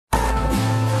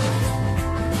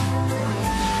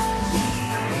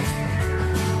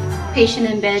Patient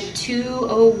in bed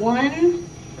 201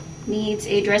 needs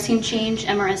a dressing change,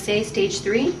 MRSA stage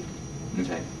 3.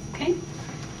 Okay. Okay.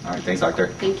 All right, thanks, doctor.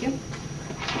 Thank you.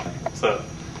 What's up?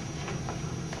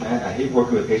 Man, I hate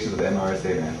working with patients with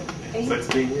MRSA, man. Okay. Sucks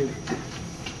being you.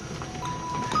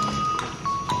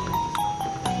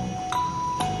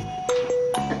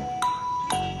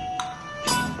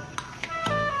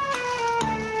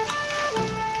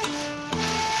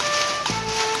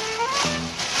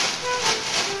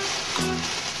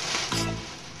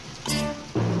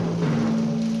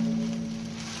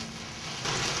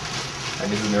 Hi,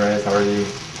 Mrs. Ramirez, how are you?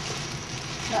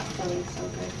 Not feeling so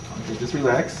good. Okay, just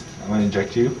relax. I'm going to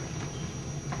inject you.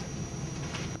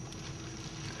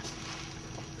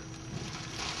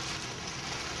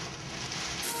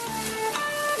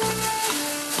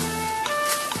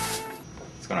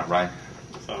 What's going on, Ryan?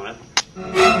 What's up, man? Go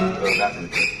to the bathroom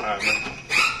quick. All right,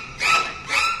 man.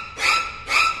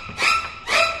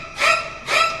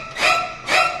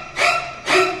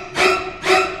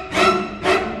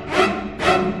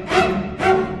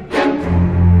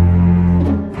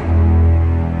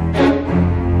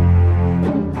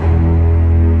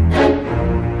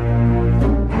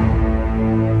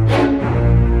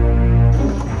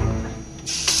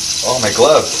 Oh, my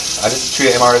gloves. I just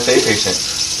treated an MRSA patient.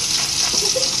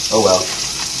 Oh, well.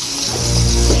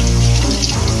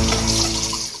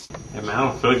 Hey, man, I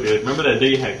don't feel good. Remember that day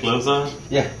you had gloves on?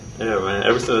 Yeah. Yeah, man.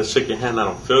 Ever since I shook your hand, I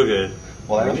don't feel good.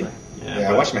 Well, I Really? washed my, Yeah, yeah,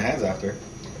 I but- washed my hands after.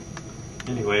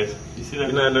 Anyways, you see that?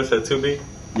 You know that nurse at 2B?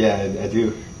 Yeah, I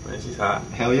do. Man, she's hot.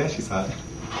 Hell yeah, she's hot.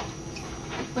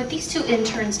 What these two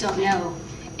interns don't know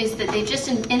is that they just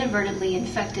inadvertently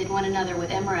infected one another with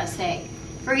MRSA.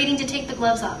 Forgetting to take the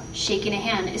gloves off, shaking a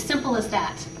hand, as simple as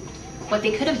that. What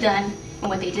they could have done and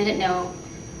what they didn't know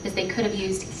is they could have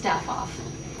used Staph off.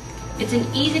 It's an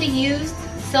easy to use,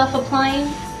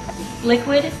 self-applying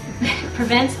liquid that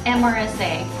prevents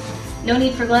MRSA. No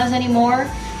need for gloves anymore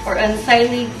or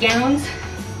unsightly gowns.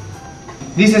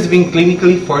 This has been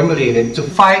clinically formulated to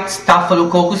fight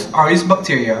Staphylococcus aureus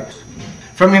bacteria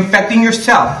from infecting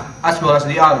yourself as well as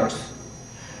the others.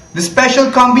 The special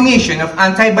combination of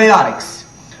antibiotics,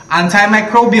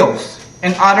 antimicrobials,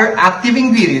 and other active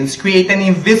ingredients create an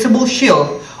invisible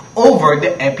shield over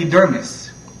the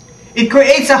epidermis. It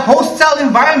creates a hostile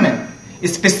environment,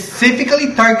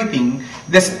 specifically targeting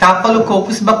the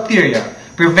Staphylococcus bacteria,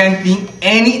 preventing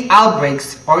any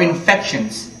outbreaks or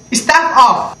infections. Staph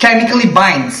off chemically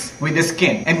binds with the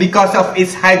skin, and because of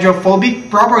its hydrophobic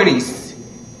properties,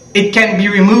 it can be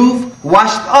removed,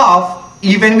 washed off,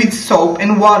 even with soap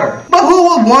and water. But who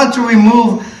will want to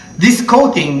remove this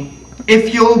coating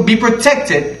if you'll be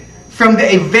protected from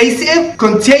the invasive,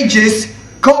 contagious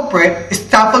culprit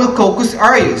Staphylococcus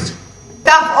aureus?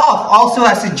 Staph off also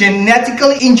has a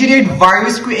genetically engineered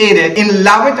virus created in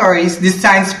laboratories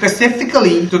designed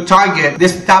specifically to target the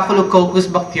Staphylococcus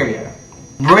bacteria,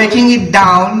 breaking it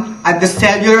down at the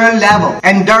cellular level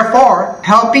and therefore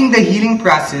helping the healing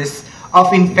process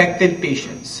of infected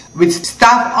patients. With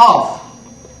Staph off,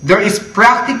 there is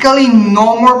practically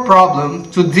no more problem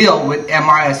to deal with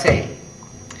MRSA.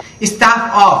 Staph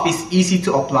off is easy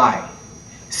to apply.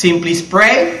 Simply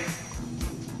spray,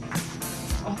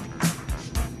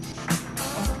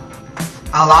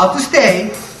 allowed to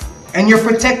stay, and you're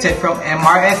protected from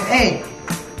MRSA.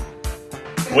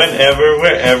 Whenever,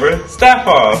 wherever, Staph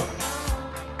off.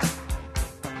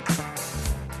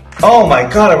 Oh my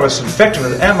god, I was infected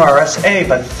with MRSA,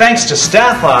 but thanks to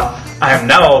Staph off, I am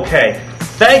now okay.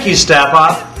 Thank you, Staph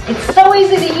off. It's so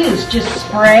easy to use. Just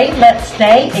spray, let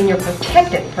stay, and you're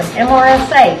protected from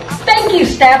MRSA. Thank you,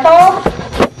 Staph off.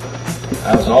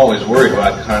 I was always worried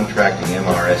about contracting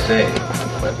MRSA,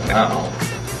 but now,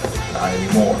 not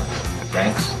anymore.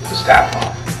 Thanks to Staph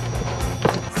off.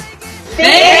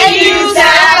 Thank you, Staph